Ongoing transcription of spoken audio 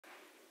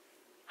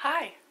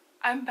Hi,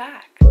 I'm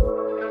back.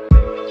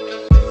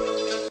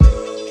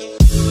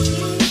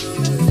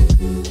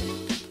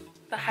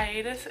 The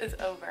hiatus is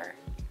over.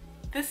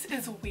 This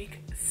is week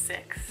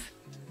 6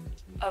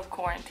 of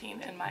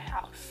quarantine in my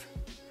house.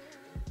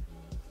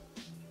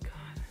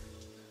 God,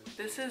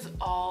 this is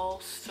all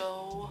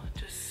so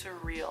just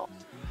surreal.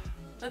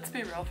 Let's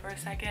be real for a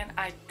second.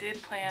 I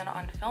did plan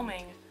on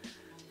filming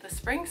the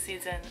spring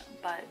season,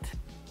 but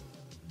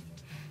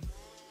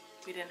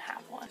we didn't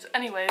have one. So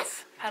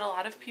anyways, had a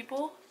lot of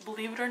people,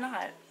 believe it or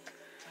not,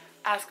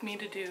 ask me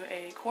to do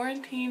a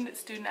quarantined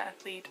student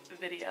athlete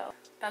video.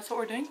 That's what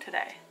we're doing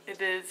today.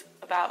 It is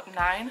about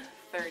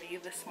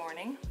 9:30 this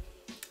morning,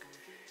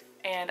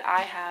 and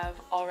I have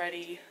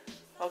already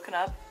woken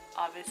up,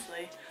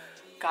 obviously,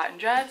 gotten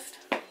dressed,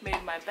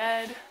 made my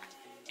bed,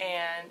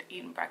 and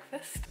eaten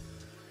breakfast,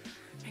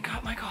 and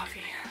got my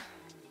coffee.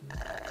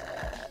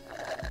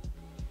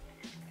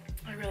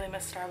 I really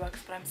miss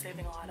Starbucks, but I'm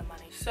saving a lot of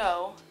money.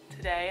 So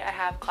today I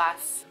have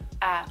class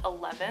at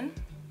 11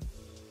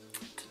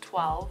 to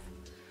 12,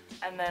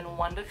 and then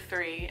 1 to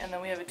 3, and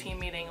then we have a team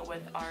meeting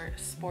with our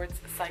sports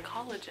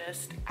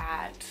psychologist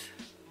at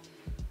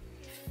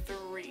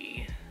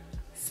 3.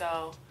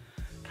 So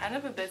kind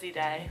of a busy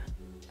day,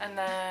 and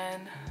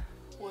then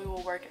we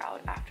will work out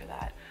after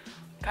that.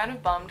 I'm kind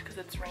of bummed because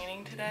it's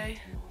raining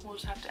today. We'll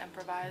just have to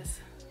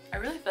improvise. I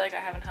really feel like I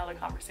haven't held a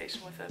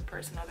conversation with a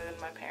person other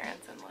than my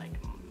parents in like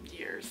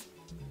years.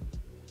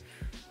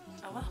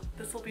 Oh well,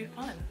 this will be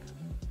fun.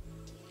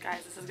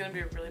 Guys, this is gonna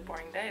be a really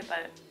boring day,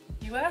 but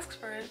you asked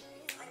for it.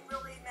 I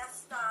really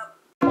messed up.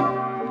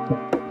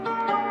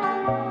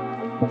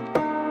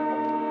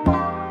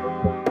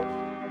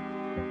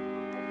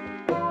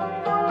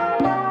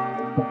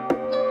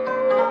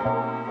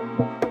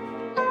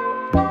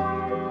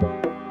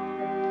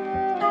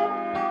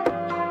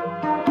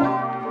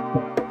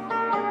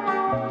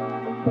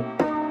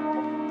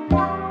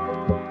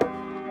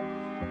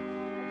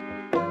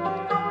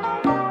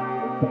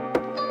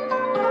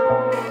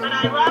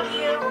 I love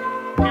you.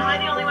 Am I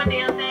the only one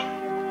dancing?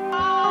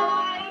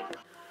 Bye.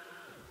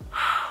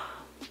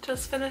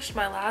 Just finished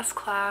my last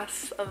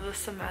class of the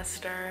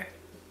semester.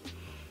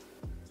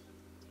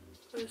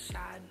 It was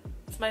sad.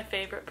 It's my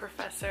favorite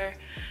professor.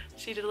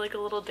 She did like a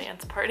little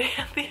dance party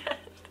at the end,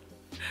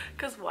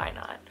 because why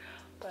not?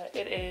 But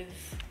it is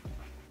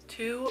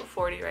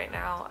 2:40 right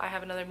now. I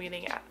have another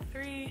meeting at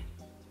 3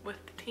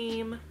 with the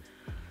team.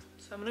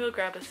 So I'm gonna go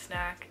grab a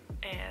snack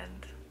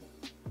and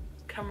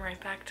come right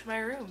back to my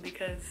room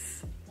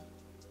because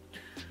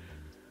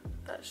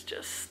that's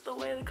just the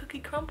way the cookie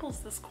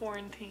crumbles this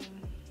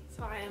quarantine.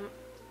 So I am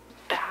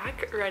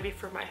back, ready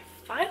for my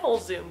final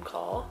Zoom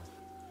call,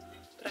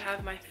 but I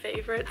have my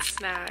favorite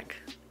snack.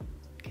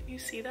 Can you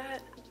see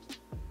that?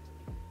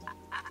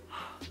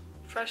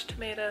 Fresh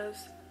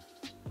tomatoes,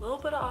 a little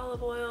bit of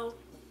olive oil,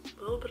 a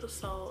little bit of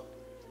salt,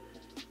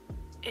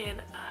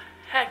 and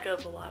a heck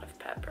of a lot of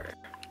pepper.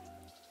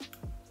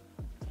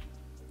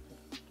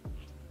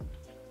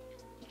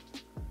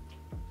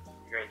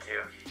 Great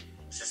too.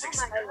 It's just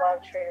I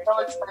love Trader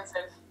so Joe's.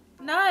 expensive.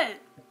 Nut!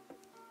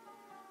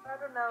 I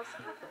don't know.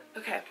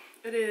 Okay,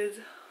 it is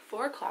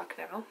 4 o'clock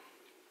now,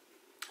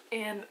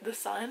 and the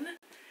sun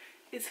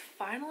is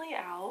finally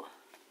out,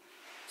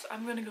 so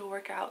I'm gonna go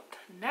work out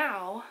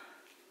now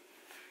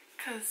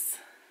because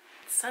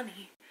it's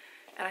sunny,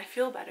 and I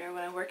feel better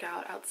when I work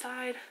out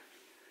outside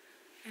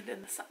and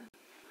in the sun.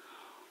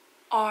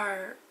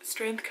 Our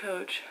strength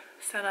coach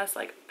sent us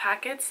like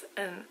packets,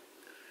 and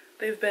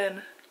they've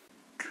been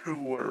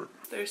killer.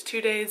 There's 2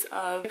 days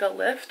of like a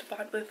lift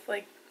bought with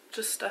like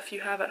just stuff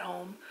you have at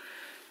home,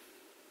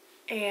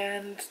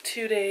 and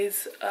 2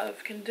 days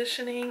of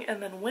conditioning,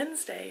 and then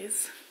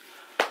Wednesdays,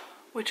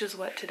 which is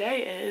what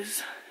today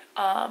is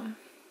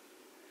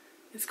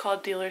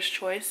called dealer's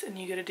choice, and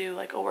you get to do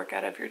like a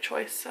workout of your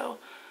choice. So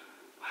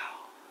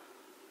wow,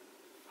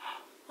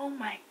 oh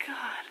my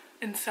god.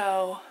 And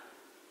so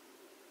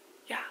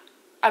yeah,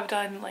 I've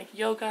done like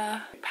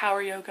yoga,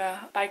 power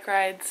yoga, bike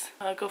rides,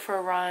 go for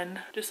a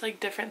run, just like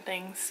different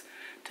things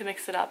to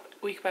mix it up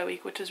week by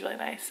week, which is really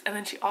nice. And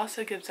then she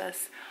also gives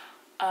us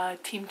a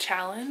team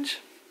challenge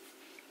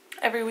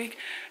every week.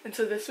 And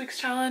so this week's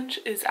challenge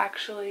is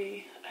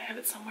actually, I have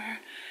it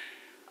somewhere,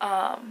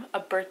 a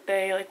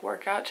birthday like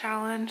workout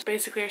challenge.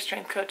 Basically our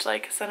strength coach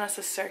like sent us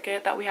a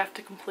circuit that we have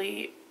to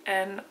complete,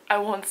 and I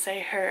won't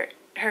say her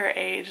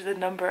age, the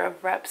number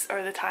of reps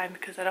or the time,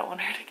 because I don't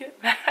want her to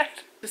get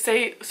mad.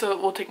 So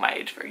we'll take my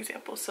age for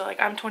example. So like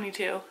I'm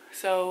 22,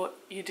 so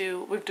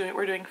we're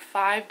doing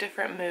 5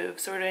 different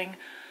moves. So we're doing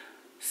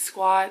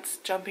squats,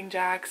 jumping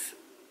jacks,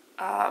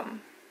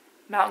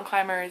 mountain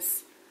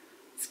climbers,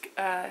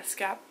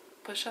 scap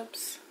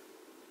push-ups,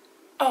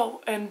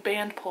 oh, and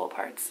band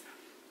pull-aparts.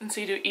 And so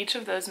you do each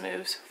of those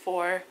moves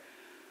for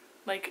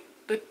like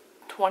the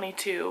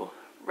 22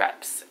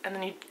 reps, and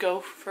then you go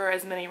for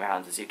as many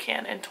rounds as you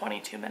can in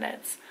 22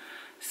 minutes.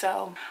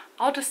 So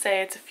I'll just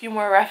say it's a few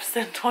more reps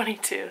than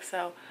 22.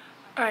 So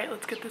all right,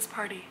 let's get this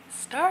party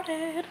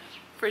started.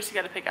 First you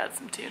gotta pick out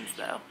some tunes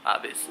though,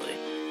 obviously.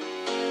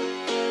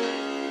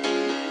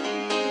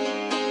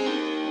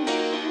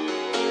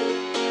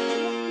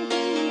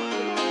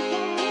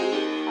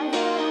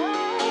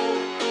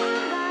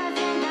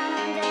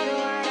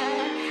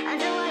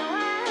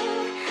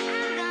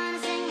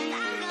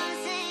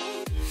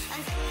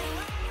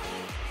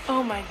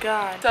 Oh my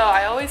god. So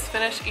I always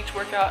finish each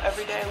workout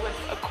every day with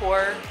a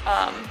core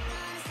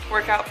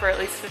workout for at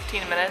least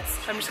 15 minutes.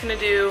 I'm just gonna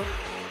do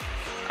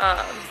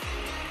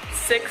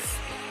 6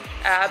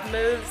 ab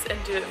moves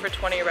and do it for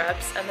 20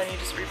 reps, and then you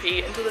just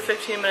repeat until the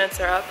 15 minutes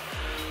are up.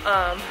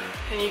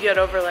 And you get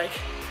over like,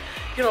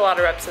 you get a lot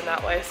of reps in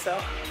that way.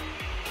 So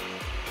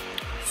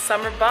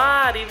summer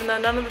bod, even though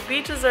none of the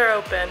beaches are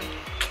open.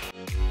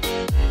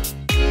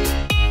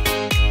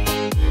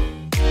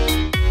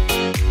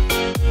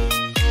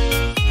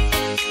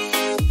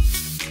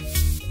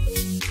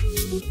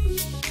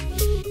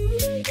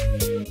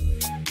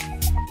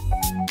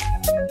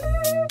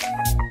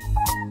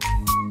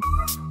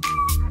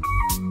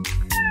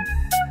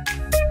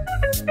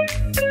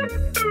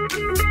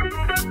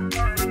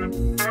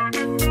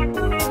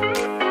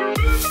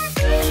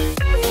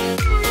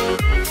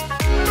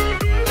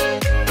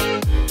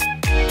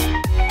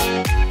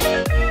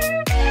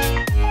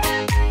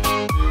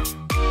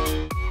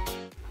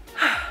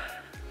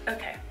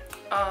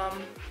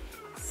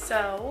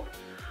 So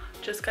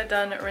just got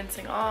done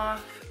rinsing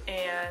off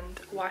and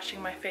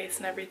washing my face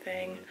and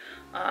everything.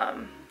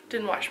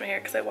 Didn't wash my hair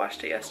because I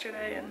washed it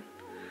yesterday and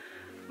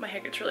my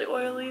hair gets really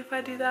oily if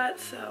I do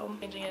that, so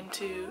changing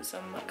into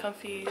some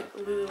comfy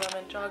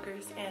Lululemon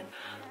joggers and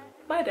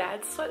my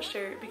dad's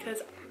sweatshirt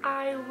because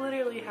I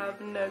literally have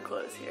no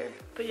clothes here.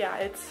 But yeah,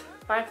 it's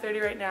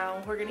 5:30 right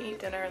now. We're gonna eat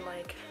dinner in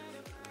like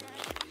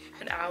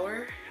an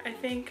hour, I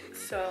think,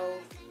 so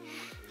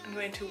I'm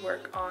going to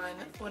work on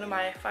one of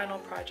my final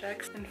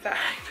projects. In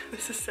fact,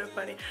 this is so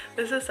funny.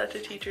 This is such a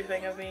teacher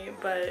thing of me,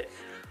 but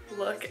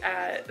look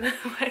at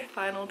my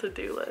final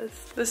to-do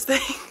list. This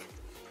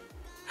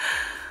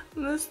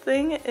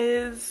thing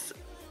is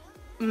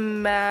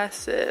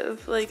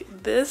massive.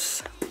 Like,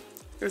 this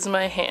is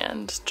my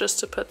hand,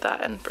 just to put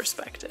that in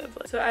perspective.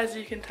 So as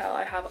you can tell,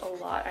 I have a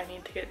lot I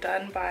need to get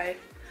done by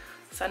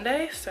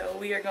Sunday, so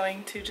we are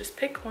going to just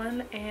pick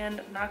one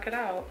and knock it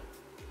out.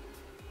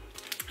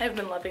 I've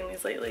been loving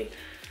these lately.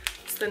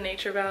 It's the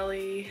Nature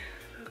Valley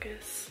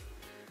Focus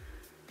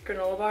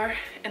granola bar,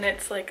 and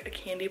it's like a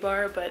candy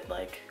bar, but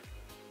like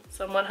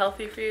somewhat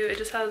healthy for you. It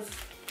just has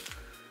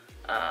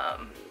a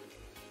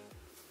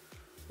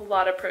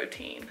lot of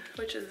protein,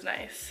 which is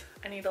nice.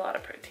 I need a lot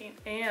of protein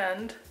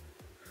and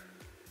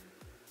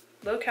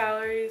low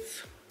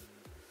calories,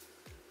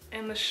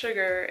 and the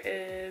sugar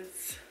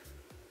is,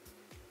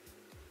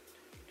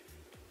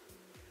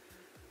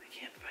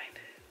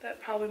 that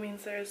probably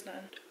means there is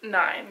none.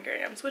 9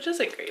 grams, which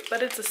isn't great,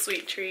 but it's a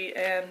sweet treat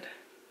and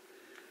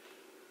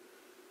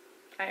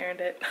I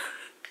earned it.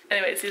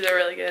 Anyways, these are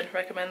really good.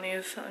 Recommend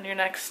these on your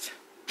next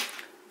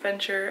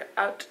venture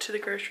out to the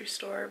grocery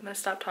store. I'm gonna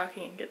stop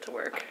talking and get to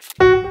work.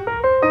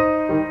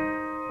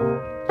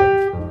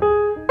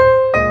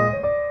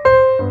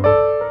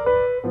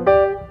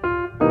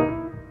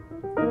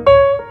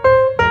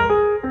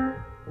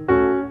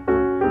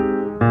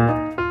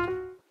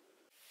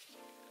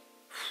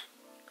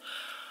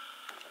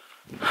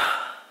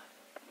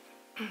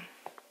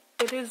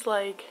 It is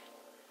like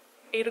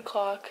 8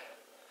 o'clock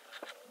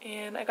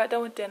and I got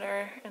done with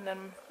dinner, and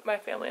then my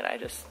family and I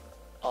just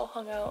all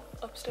hung out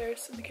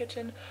upstairs in the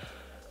kitchen.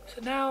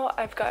 So now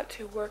I've got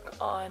to work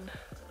on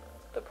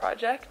the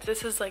project.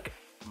 This is like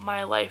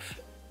my life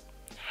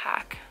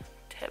hack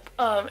tip.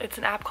 It's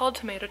an app called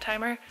Tomato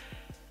Timer,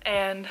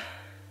 and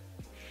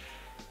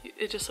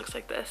it just looks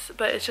like this,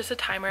 but it's just a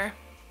timer,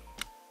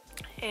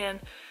 and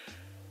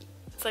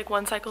it's like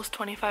one cycle's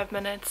 25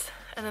 minutes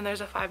and then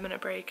there's a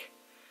 5-minute break.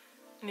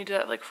 And you do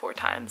that like 4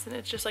 times, and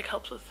it just like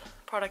helps with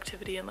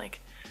productivity and like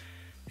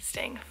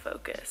staying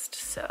focused.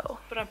 So,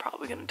 but I'm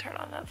probably gonna turn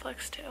on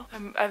Netflix too.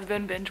 I've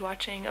been binge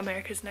watching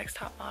America's Next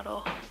Top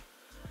Model,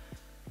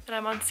 and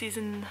I'm on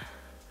season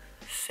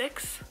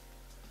 6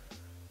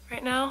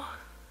 right now.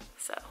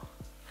 So,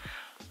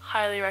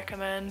 highly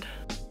recommend.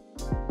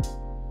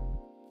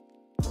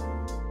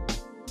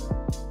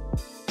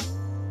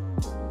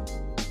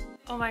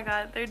 Oh my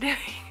god, they're doing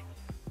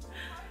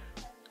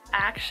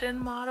action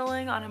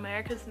modeling on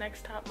America's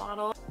Next Top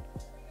Model.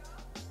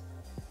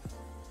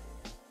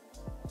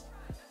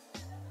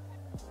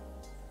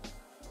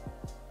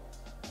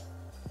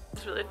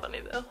 It's really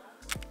funny though.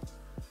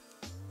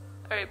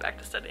 Alright, back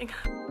to studying.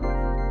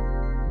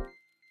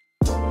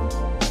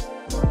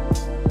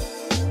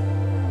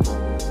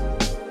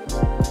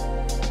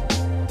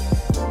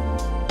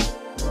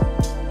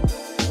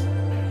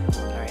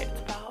 Alright,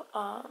 it's about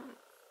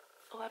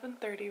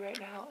 11:30 right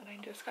now, and I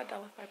just got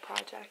done with my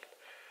project.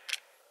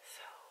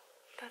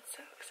 That's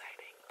so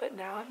exciting. But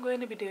now I'm going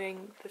to be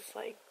doing this,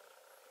 like,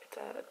 it's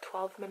a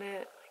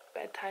 12-minute like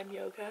bedtime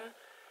yoga,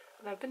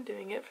 and I've been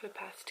doing it for the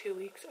past 2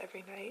 weeks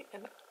every night,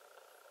 and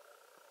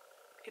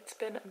it's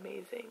been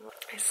amazing.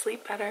 I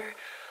sleep better,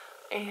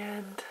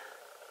 and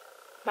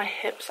my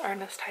hips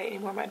aren't as tight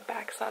anymore. My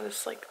back's not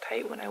as like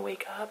tight when I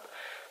wake up,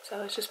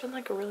 so it's just been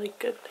like a really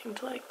good thing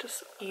to like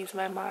just ease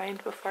my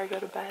mind before I go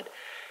to bed.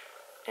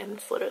 And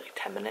it's literally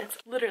 10 minutes.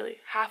 Literally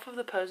half of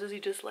the poses you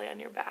just lay on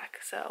your back,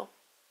 so.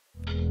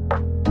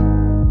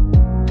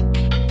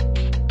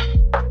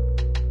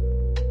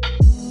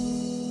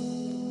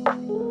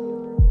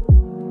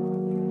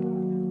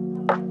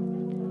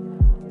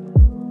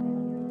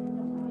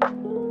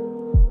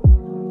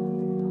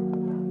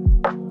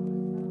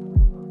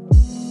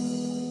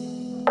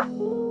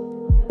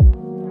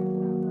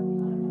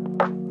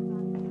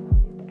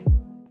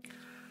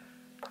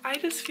 I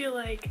just feel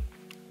like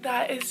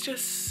that is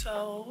just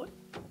so,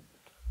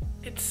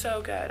 it's so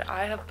good.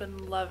 I have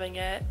been loving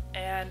it,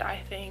 and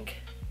I think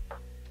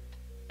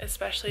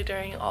especially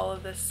during all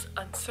of this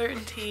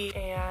uncertainty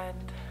and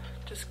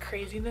just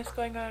craziness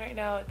going on right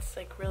now, it's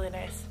like really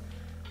nice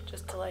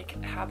just to like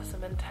have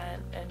some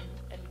intent and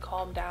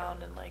calm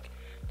down and like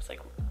just like,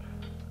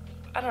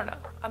 I don't know,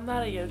 I'm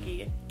not a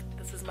yogi.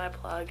 This is my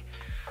plug.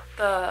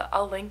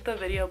 I'll link the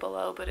video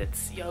below, but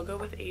it's Yoga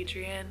with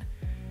Adrienne.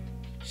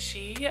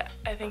 She,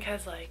 I think,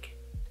 has like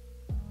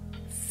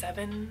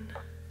 7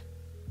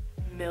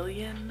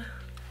 million,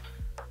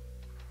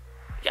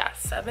 yeah,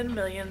 7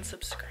 million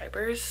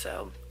subscribers,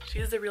 so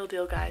she's the real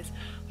deal, guys.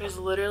 There's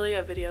literally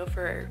a video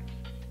for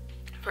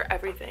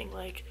everything.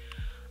 Like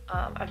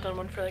I've done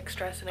one for like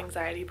stress and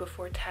anxiety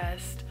before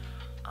test.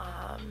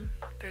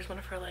 There's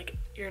one for like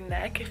your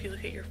neck if you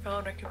look at your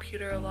phone or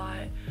computer a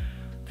lot.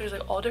 There's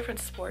like all different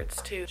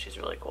sports too. She's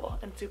really cool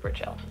and super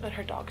chill, and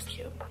her dog's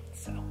cute.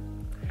 So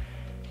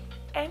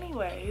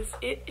anyways,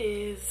 it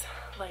is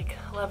like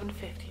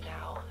 11:50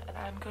 now, and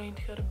I'm going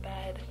to go to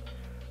bed.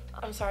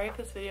 I'm sorry if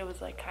this video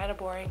was like kind of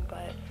boring,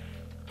 but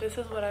this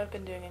is what I've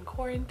been doing in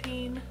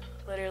quarantine.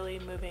 Literally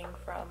moving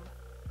from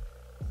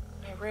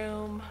my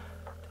room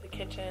to the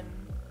kitchen,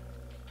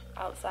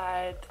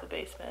 outside to the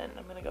basement.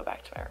 I'm gonna go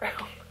back to my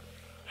room.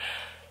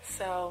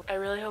 So I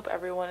really hope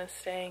everyone is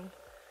staying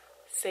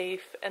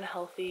safe and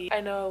healthy.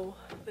 I know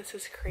this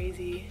is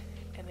crazy,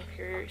 and if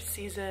your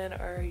season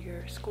or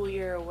your school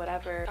year or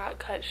whatever got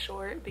cut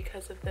short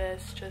because of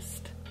this,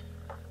 just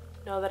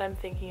know that I'm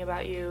thinking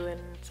about you, and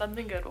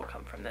something good will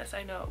come from this.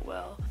 I know it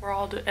will. We're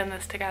all in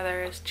this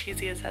together, as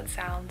cheesy as that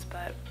sounds,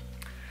 but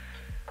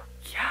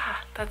yeah,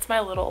 that's my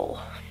little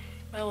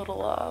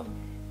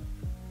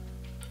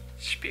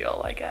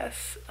spiel, I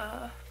guess.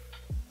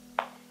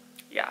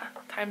 Yeah,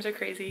 times are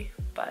crazy,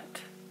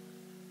 but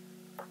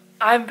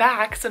I'm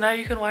back, so now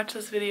you can watch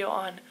this video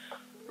on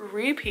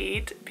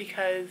repeat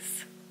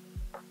because,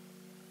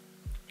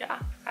 yeah,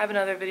 I have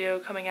another video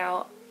coming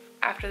out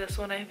after this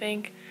one, I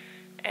think,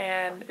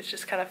 and it's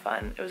just kind of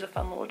fun. It was a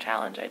fun little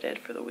challenge I did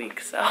for the week,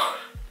 so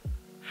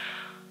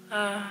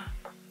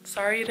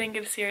sorry you didn't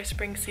get to see our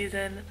spring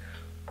season,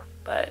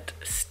 but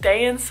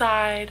stay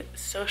inside,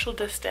 social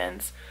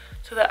distance,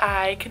 so that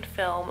I can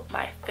film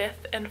my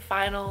 5th and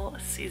final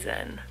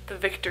season, the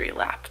Victory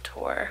Lap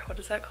Tour. What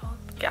is that called?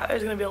 Yeah,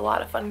 there's gonna be a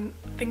lot of fun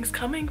things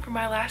coming for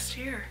my last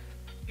year.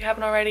 If you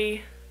haven't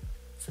already,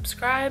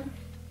 subscribe,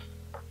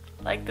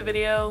 like the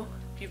video.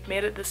 If you've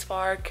made it this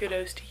far,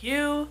 kudos to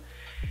you,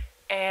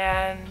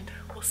 and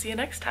we'll see you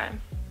next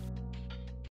time.